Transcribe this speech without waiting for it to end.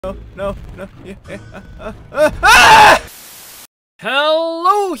No. Ah!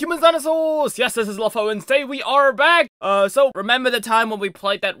 Hello, humans, dinosaurs! Yes, this is Lopho, and today we are back! So, remember the time when we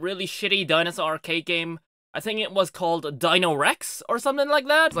played that really shitty dinosaur arcade game? I think it was called Dino Rex, or something like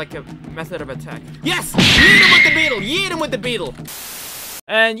that? It's like a method of attack. Yes! Yeet him with the beetle! Yeet him with the beetle!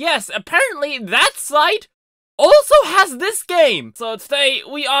 And yes, apparently that site also has this game! So today,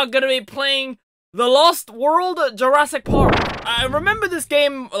 we are gonna be playing The Lost World Jurassic Park. I remember this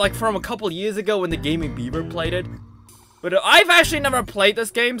game, like, from a couple years ago when the Gaming Beaver played it. But I've actually never played this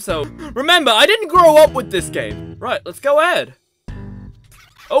game, so remember, I didn't grow up with this game. Right, let's go ahead.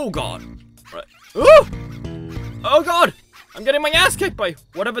 Oh god. Right. Ooh! Oh god! I'm getting my ass kicked by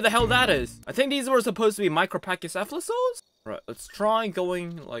whatever the hell that is. I think these were supposed to be Micropachycephalosaurs? Right, let's try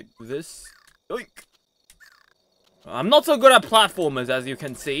going like this. Oink. I'm not so good at platformers, as you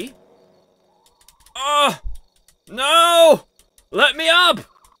can see. No! Let me up!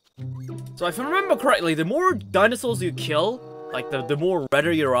 So if I remember correctly, the more dinosaurs you kill, like the more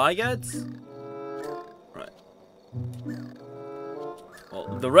redder your eye gets. Right.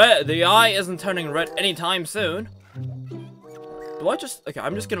 Well, the eye isn't turning red anytime soon. Do I just... Okay,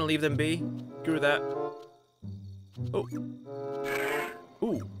 I'm just gonna leave them be. Screw that. Oh.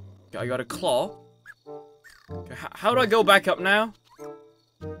 Ooh. Okay, I got a claw. Okay, how do I go back up now?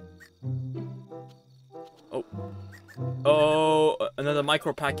 Oh. Oh, another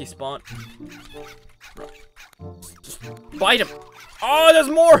micropachy spawn. Right. Just bite him. Oh, there's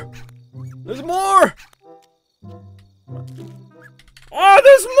more! There's more! Oh,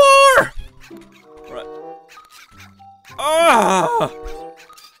 there's more! Right. Ah!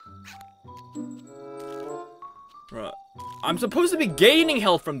 Right. I'm supposed to be gaining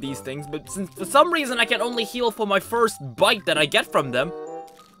health from these things, but since for some reason I can only heal for my first bite that I get from them.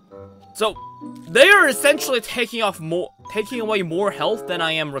 So, they are essentially taking away more health than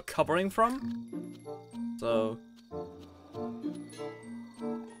I am recovering from. So,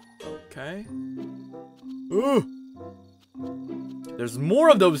 okay. Ooh, there's more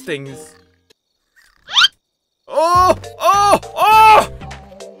of those things. Oh!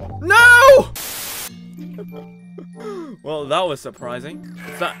 No! Well, that was surprising.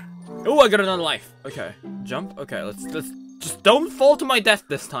 What's that? Oh, I got another life. Okay, jump. Okay, let's just don't fall to my death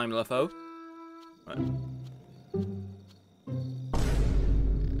this time, Lopho. Right.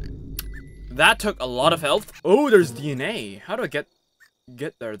 That took a lot of health. Oh, there's DNA. How do I get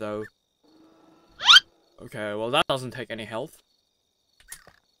there though? Okay, well that doesn't take any health.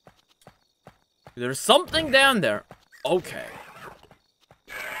 There's something down there. Okay.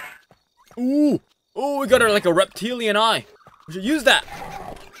 Ooh, oh, we got like a reptilian eye. We should use that.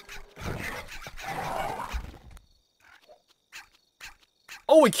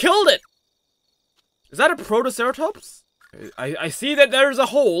 Oh, we killed it! Is that a Protoceratops? I see that there's a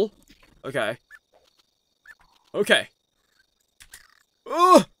hole. Okay. Okay.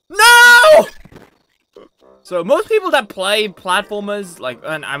 Oh, no! So most people that play platformers, like,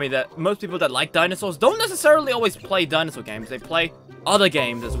 and I mean that most people that like dinosaurs don't necessarily always play dinosaur games. They play other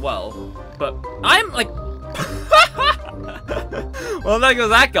games as well. But I'm like, well, there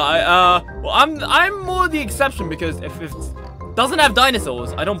goes that guy. Well, I'm more the exception because if it doesn't have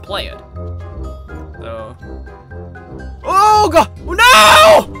dinosaurs, I don't play it. So, oh god,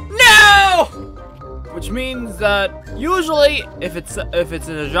 no, no! Which means that usually, if it's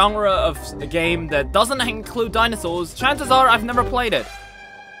in a genre of a game that doesn't include dinosaurs, chances are I've never played it.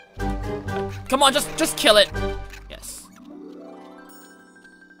 Come on, just kill it. Yes.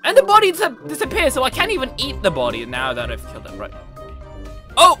 And the body disappears, so I can't even eat the body now that I've killed it. Right.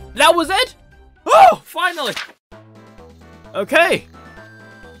 Oh, that was it? Oh, finally. Okay.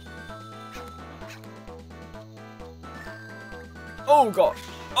 Oh god.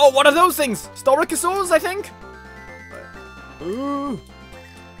 Oh, what are those things? Storochosaurs, I think? Ooh.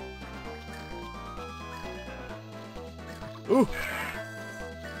 Ooh.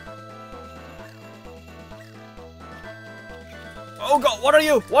 Oh god, what are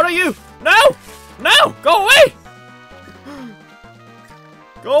you? What are you? No! No! Go away!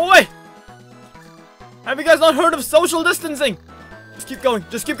 Go away! Have you guys not heard of social distancing? Just keep going.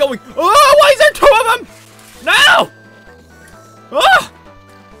 Just keep going. Oh, why is there two of them? No! Ah!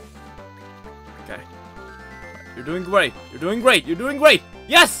 Okay. You're doing great. You're doing great. You're doing great.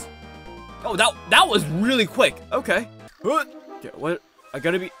 Yes! Oh, that was really quick. Okay. Okay, what? I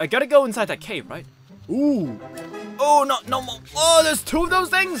gotta go inside that cave, right? Ooh. Oh, no more. Oh, there's two of those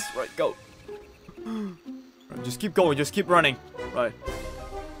things. Right, go. Right, just keep going. Just keep running. Right.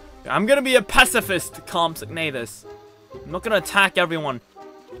 I'm gonna be a pacifist, Compsognathus. I'm not gonna attack everyone.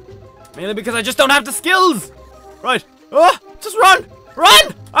 Mainly because I just don't have the skills! Right. Oh, just run!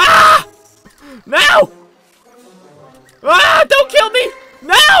 Run! Ah! No! Ah! Don't kill me!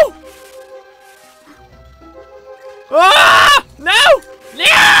 No! Ah! No!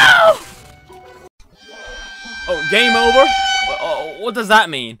 No! Oh, game over? Oh, what does that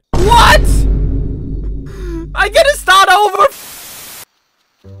mean? What? I get to start over?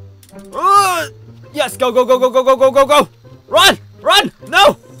 Yes, go, go, go, go, go, go, go, go, go! Run! Run!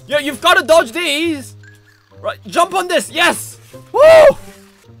 No! You've got to dodge these! Right, jump on this! Yes! Woo!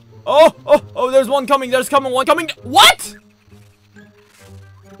 Oh, there's one coming, one coming! What?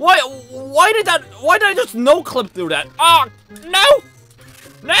 Why did I just no-clip through that? Ah! No!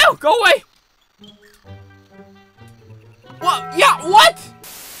 No! Go away! What? Yeah, what?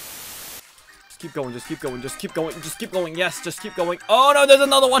 Just keep going, just keep going, just keep going, just keep going. Yes, just keep going. Oh no, there's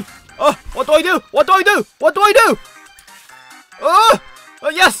another one. Oh, what do I do? What do I do? What do I do? Oh,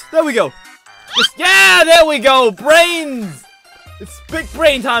 yes, there we go. Just, yeah, there we go. Brains. It's big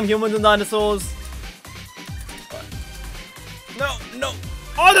brain time, humans and dinosaurs. No, no.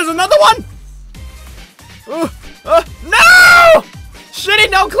 Oh, there's another one. No!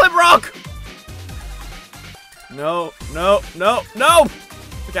 Shitty no-clip rock. No, no, no, no!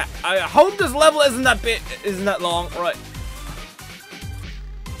 Okay, I hope this level isn't that long. Right.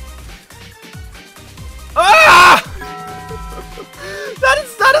 Ah!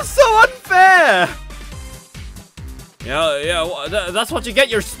 that is so unfair! Yeah, that's what you get,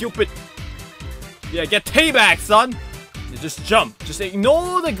 you're stupid. Yeah, get payback, son! You just jump. Just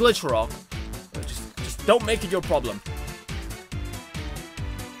ignore the glitch rock. Just don't make it your problem.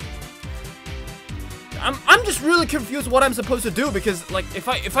 I'm just really confused what I'm supposed to do, because like if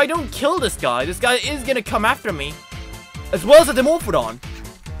I don't kill this guy is gonna come after me, as well as a Dimorphodon.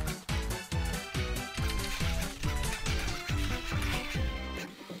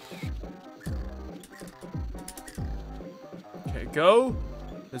 Okay, go.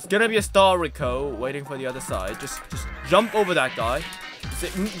 There's gonna be a Starrico waiting for the other side. Just jump over that guy.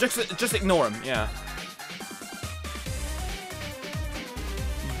 Just ignore him. Yeah.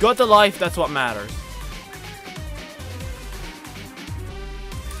 You got the life. That's what matters.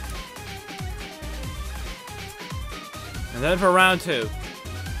 And then for round 2.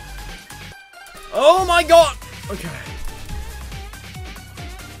 Oh my god! Okay.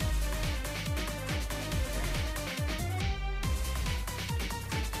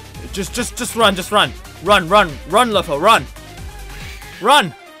 Just run, Run, Lopho, run!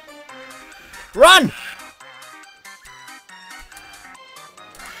 Run! Run!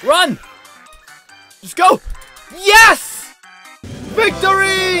 Run! Just go! Yes!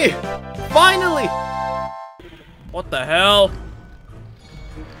 Victory! Finally! What the hell?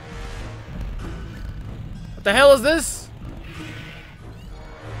 What the hell is this?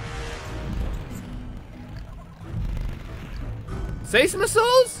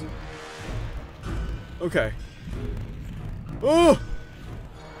 Seismosaurs? Okay. Oh!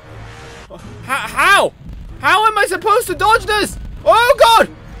 How? How am I supposed to dodge this? Oh god!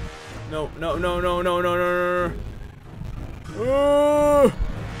 No. Oh!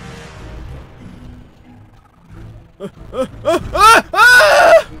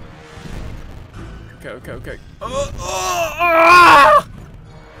 Okay.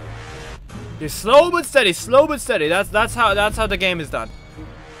 It's slow but steady, That's how the game is done.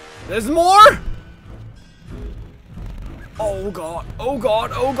 There's more? Oh god.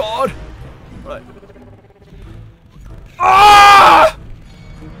 Right. Ah!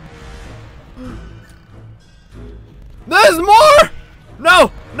 There's more!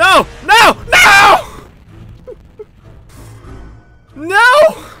 No! No!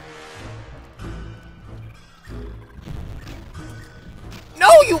 No,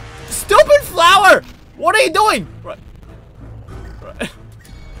 you stupid flower! What are you doing? Right.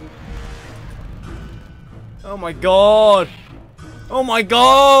 Oh my god!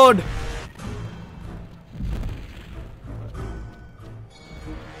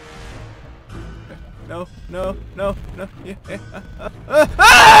 No. Yeah.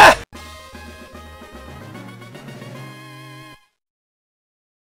 Ah!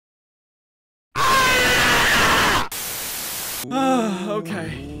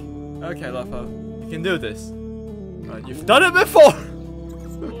 Okay, Lopho. You can do this. Right, you've done it before!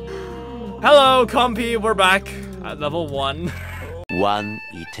 Hello, Compy, we're back at level 1. One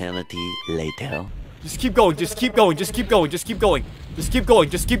eternity later. Just keep going. Yep. Just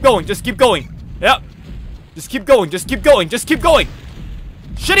keep going. Just keep going.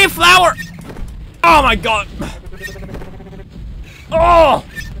 Shitty flower! Oh my god! Oh!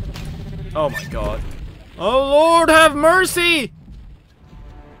 Oh my god. Oh Lord, have mercy!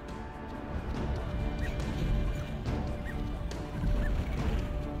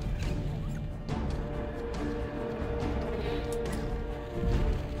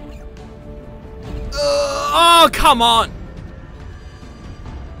 Oh, come on!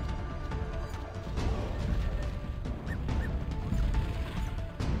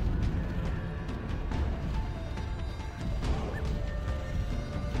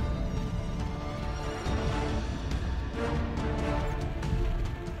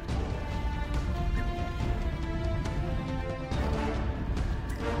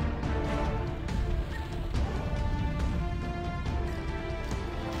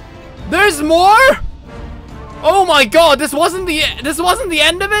 There's more? Oh my god, this wasn't the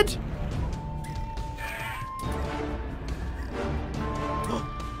end of it?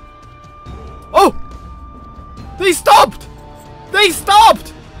 Oh! They stopped! They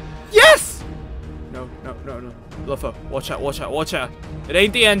stopped! Yes! No. Lopho, watch out. It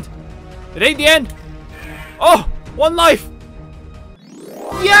ain't the end. It ain't the end. Oh! 1 life!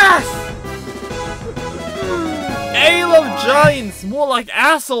 Yes! Ale of giants! More like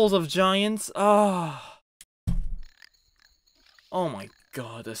assholes of giants. Ah. Oh my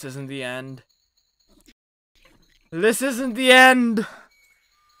god, this isn't the end. This isn't the end!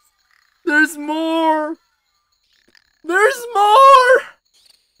 There's more! There's more!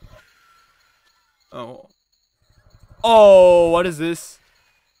 Oh. Oh, what is this?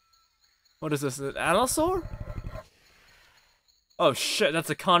 What is this? An Dinosaur? Oh shit, that's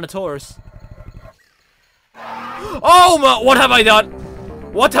a Carnivores. Oh my, what have I done?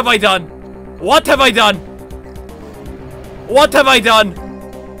 What have I done? What have I done? What have I done?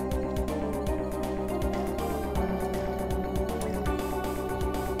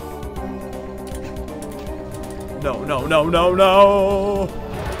 No.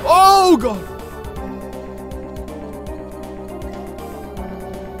 Oh god.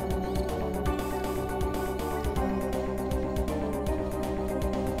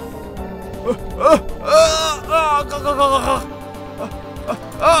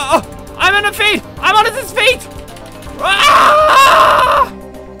 I'm on his feet! I'm on his feet! Ah!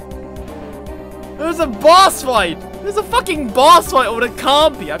 There's a boss fight! There's a fucking boss fight over the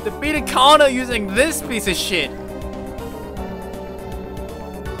Compy! I have to beat a Kana using this piece of shit!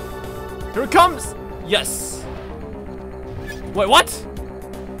 Here it comes! Yes! Wait, what?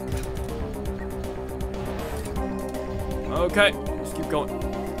 Okay, let's keep going.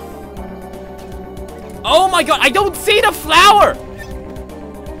 Oh my god, I don't see the flower!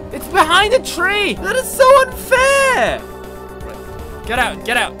 It's behind a tree! That is so unfair! Get out,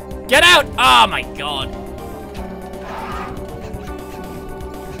 get out, get out! Oh my god.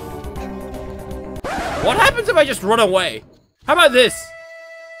 What happens if I just run away? How about this?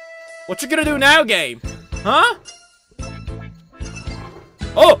 What you gonna do now, game? Huh?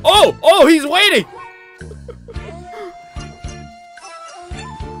 Oh, he's waiting!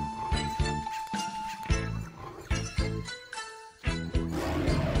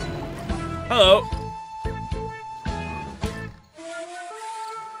 Hello.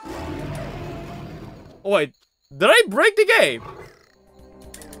 Oh, wait, did I break the game?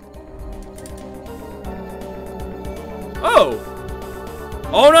 Oh.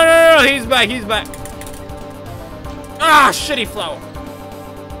 Oh, no, he's back. Ah, shitty flower.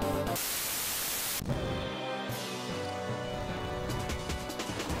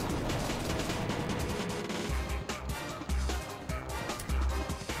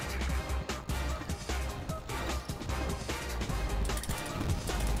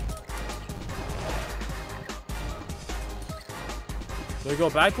 Do I go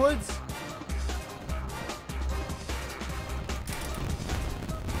backwards?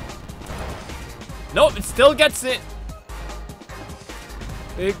 Nope, it still gets it.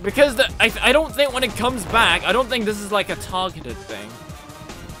 Because I don't think when it comes back, I don't think this is like a targeted thing.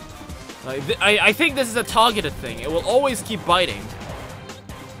 Like, I think this is a targeted thing. It will always keep biting.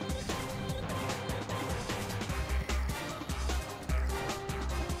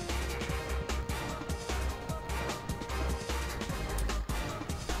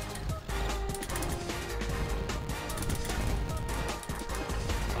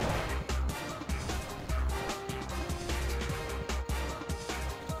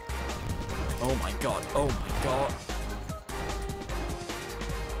 Oh my god, oh my god.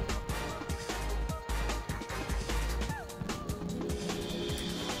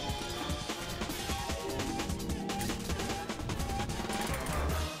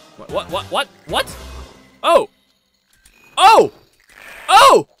 What? Oh! Oh!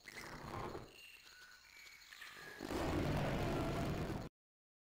 Oh!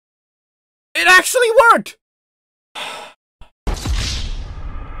 It actually worked!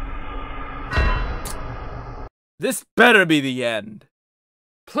 This better be the end.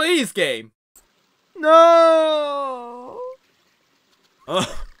 Please, game. No.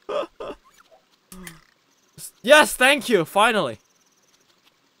 Yes, thank you, finally.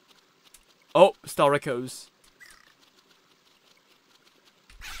 Oh, Staricos.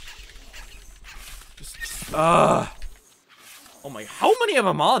 Oh my, how many of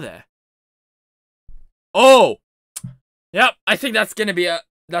them are there? Oh! Yep, I think that's gonna be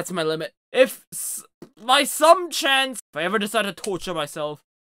that's my limit. If, by some chance, if I ever decide to torture myself,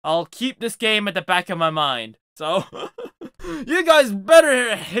 I'll keep this game at the back of my mind. So, you guys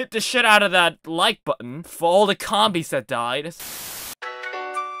better hit the shit out of that like button for all the combies that died.